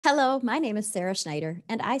Hello, my name is Sarah Schneider,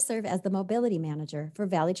 and I serve as the Mobility Manager for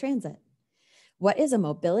Valley Transit. What is a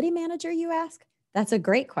mobility manager, you ask? That's a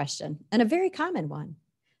great question and a very common one.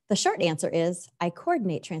 The short answer is I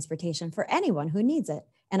coordinate transportation for anyone who needs it,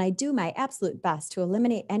 and I do my absolute best to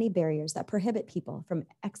eliminate any barriers that prohibit people from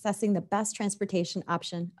accessing the best transportation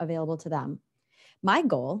option available to them. My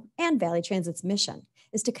goal and Valley Transit's mission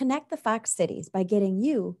is to connect the Fox cities by getting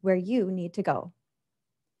you where you need to go.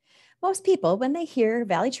 Most people, when they hear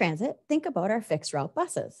Valley Transit, think about our fixed route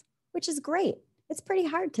buses, which is great. It's pretty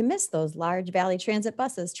hard to miss those large Valley Transit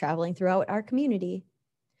buses traveling throughout our community.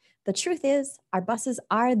 The truth is, our buses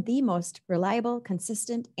are the most reliable,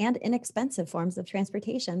 consistent, and inexpensive forms of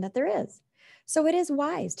transportation that there is. So it is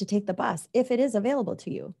wise to take the bus if it is available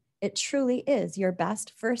to you. It truly is your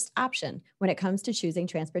best first option when it comes to choosing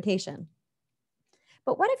transportation.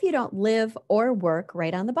 But what if you don't live or work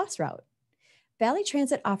right on the bus route? Valley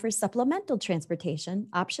Transit offers supplemental transportation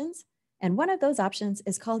options, and one of those options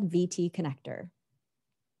is called VT Connector.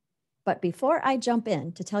 But before I jump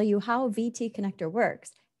in to tell you how VT Connector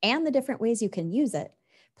works and the different ways you can use it,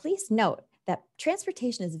 please note that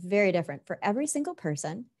transportation is very different for every single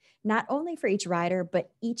person, not only for each rider, but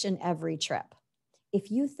each and every trip. If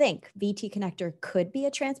you think VT Connector could be a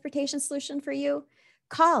transportation solution for you,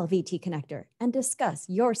 call VT Connector and discuss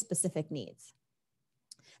your specific needs.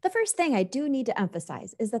 The first thing I do need to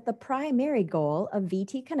emphasize is that the primary goal of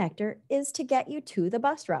VT Connector is to get you to the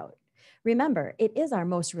bus route. Remember, it is our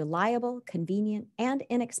most reliable, convenient, and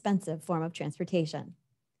inexpensive form of transportation.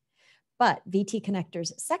 But VT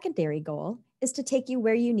Connector's secondary goal is to take you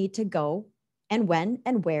where you need to go and when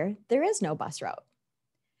and where there is no bus route.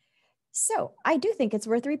 So I do think it's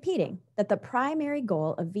worth repeating that the primary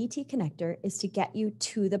goal of VT Connector is to get you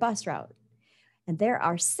to the bus route. And there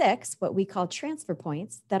are 6 what we call transfer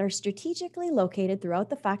points that are strategically located throughout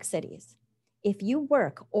the Fox cities. If you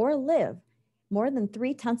work or live more than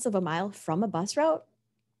 0.3 of a mile from a bus route,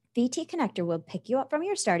 VT Connector will pick you up from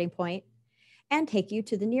your starting point and take you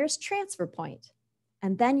to the nearest transfer point.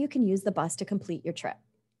 And then you can use the bus to complete your trip.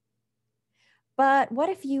 But what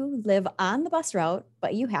if you live on the bus route,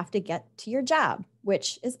 but you have to get to your job,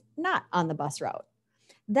 which is not on the bus route?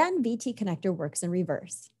 Then VT Connector works in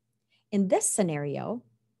reverse. In this scenario,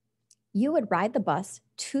 you would ride the bus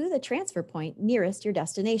to the transfer point nearest your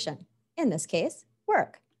destination, in this case,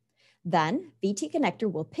 work. Then VT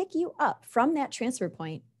Connector will pick you up from that transfer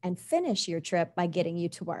point and finish your trip by getting you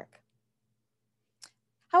to work.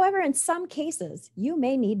 However, in some cases, you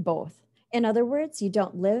may need both. In other words, you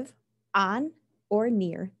don't live on or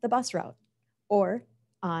near the bus route or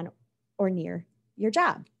on or near your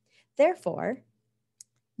job. Therefore,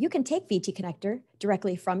 you can take VT Connector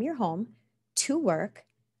directly from your home to work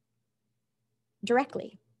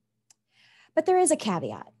directly. But there is a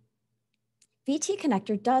caveat. VT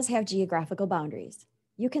Connector does have geographical boundaries.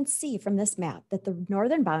 You can see from this map that the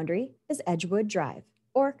northern boundary is Edgewood Drive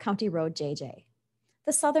or County Road JJ.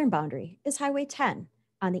 The southern boundary is Highway 10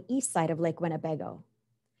 on the east side of Lake Winnebago.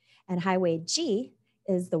 And Highway G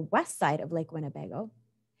is the west side of Lake Winnebago.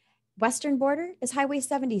 Western border is Highway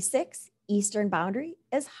 76. Eastern boundary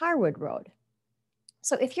is Harwood Road.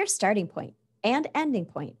 So if your starting point and ending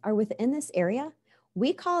point are within this area,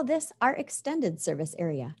 we call this our extended service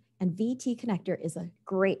area, and VT Connector is a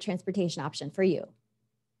great transportation option for you.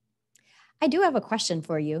 I do have a question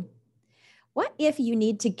for you. What if you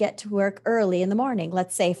need to get to work early in the morning,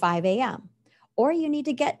 let's say 5 a.m., or you need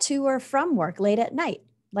to get to or from work late at night,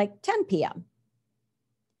 like 10 p.m.?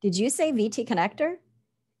 Did you say VT Connector?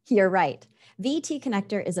 You're right. VT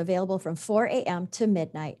Connector is available from 4 a.m. to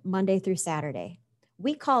midnight, Monday through Saturday.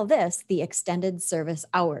 We call this the extended service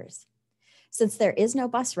hours. Since there is no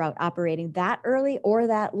bus route operating that early or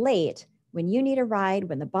that late, when you need a ride,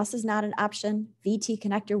 when the bus is not an option, VT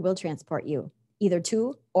Connector will transport you, either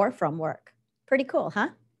to or from work. Pretty cool, huh?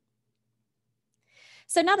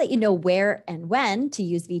 So now that you know where and when to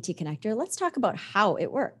use VT Connector, let's talk about how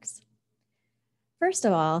it works. First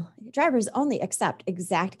of all, drivers only accept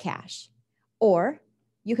exact cash, or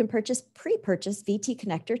you can pre-purchase VT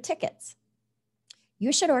Connector tickets.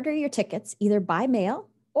 You should order your tickets either by mail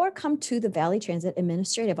or come to the Valley Transit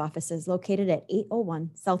Administrative Offices located at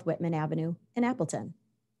 801 South Whitman Avenue in Appleton.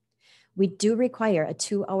 We do require a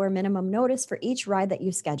 2-hour minimum notice for each ride that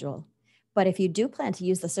you schedule, but if you do plan to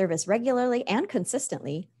use the service regularly and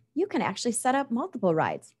consistently, you can actually set up multiple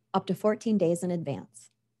rides up to 14 days in advance.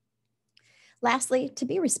 Lastly, to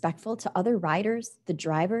be respectful to other riders, the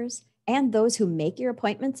drivers, and those who make your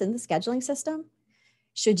appointments in the scheduling system,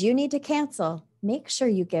 should you need to cancel, make sure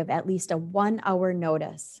you give at least a 1-hour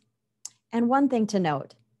notice. And one thing to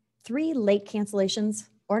note, 3 late cancellations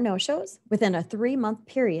or no-shows within a 3-month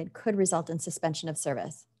period could result in suspension of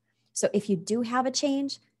service. So if you do have a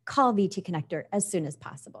change, call VT Connector as soon as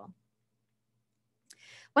possible.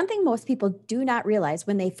 One thing most people do not realize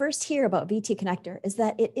when they first hear about VT Connector is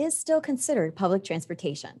that it is still considered public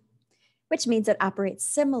transportation, which means it operates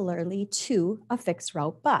similarly to a fixed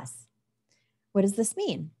route bus. What does this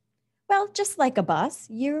mean? Well, just like a bus,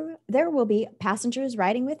 there will be passengers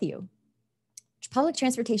riding with you. Public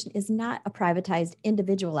transportation is not a privatized,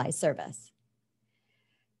 individualized service.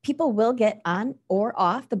 People will get on or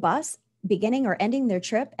off the bus, beginning or ending their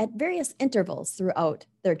trip at various intervals throughout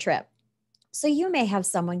their trip. So you may have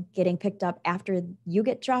someone getting picked up after you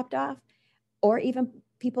get dropped off, or even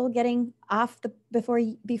people getting off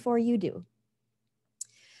before you do.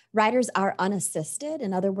 Riders are unassisted.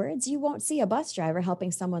 In other words, you won't see a bus driver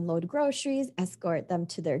helping someone load groceries, escort them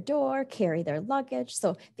to their door, carry their luggage.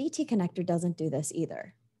 So VT Connector doesn't do this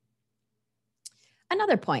either.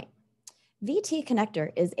 Another point, VT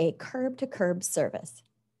Connector is a curb-to-curb service,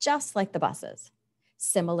 just like the buses.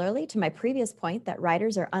 Similarly to my previous point that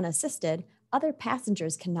riders are unassisted, other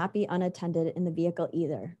passengers cannot be unattended in the vehicle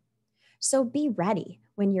either. So be ready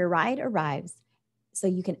when your ride arrives so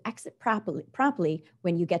you can exit promptly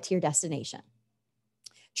when you get to your destination.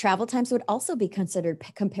 Travel times would also be considered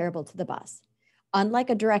comparable to the bus. Unlike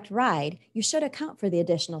a direct ride, you should account for the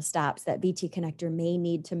additional stops that VT Connector may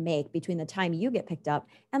need to make between the time you get picked up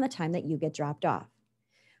and the time that you get dropped off,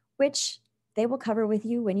 which they will cover with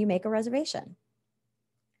you when you make a reservation.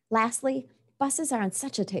 Lastly, buses are on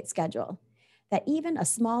such a tight schedule that even a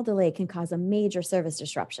small delay can cause a major service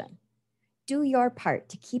disruption. Do your part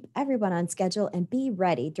to keep everyone on schedule and be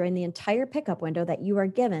ready during the entire pickup window that you are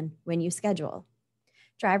given when you schedule.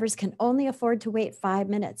 Drivers can only afford to wait 5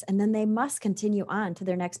 minutes and then they must continue on to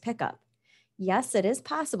their next pickup. Yes, it is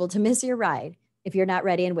possible to miss your ride if you're not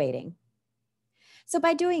ready and waiting. So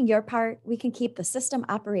by doing your part, we can keep the system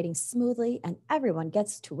operating smoothly and everyone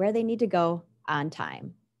gets to where they need to go on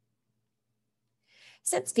time.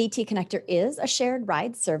 Since VT Connector is a shared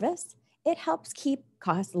ride service, it helps keep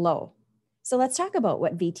costs low. So let's talk about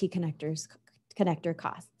what VT Connector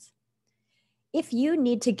costs. If you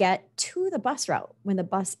need to get to the bus route when the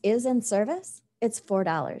bus is in service, it's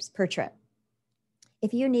 $4 per trip.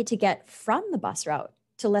 If you need to get from the bus route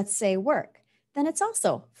to, let's say, work, then it's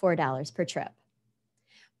also $4 per trip.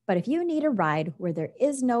 But if you need a ride where there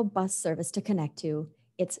is no bus service to connect to,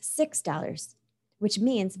 it's $6, which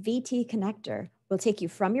means VT Connector will take you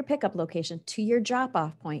from your pickup location to your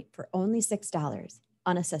drop-off point for only $6,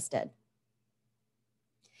 unassisted.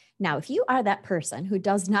 Now, if you are that person who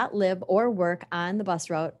does not live or work on the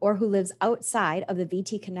bus route or who lives outside of the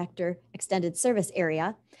VT Connector extended service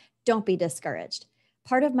area, don't be discouraged.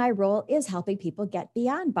 Part of my role is helping people get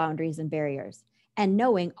beyond boundaries and barriers and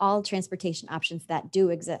knowing all transportation options that do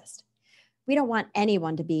exist. We don't want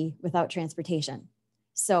anyone to be without transportation.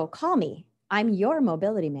 So call me. I'm your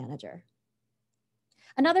mobility manager.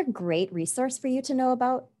 Another great resource for you to know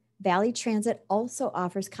about, Valley Transit also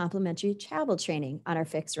offers complimentary travel training on our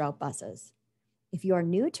fixed route buses. If you are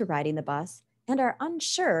new to riding the bus and are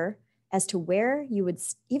unsure as to where you would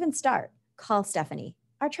even start, call Stephanie,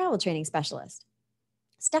 our travel training specialist.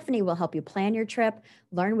 Stephanie will help you plan your trip,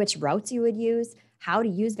 learn which routes you would use, how to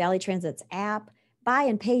use Valley Transit's app, buy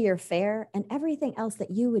and pay your fare, and everything else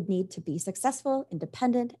that you would need to be successful,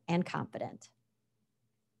 independent, and confident.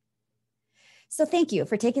 So thank you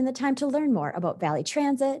for taking the time to learn more about Valley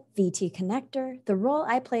Transit, VT Connector, the role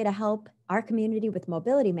I play to help our community with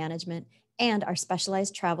mobility management, and our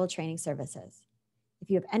specialized travel training services. If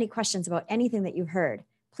you have any questions about anything that you've heard,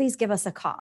 please give us a call.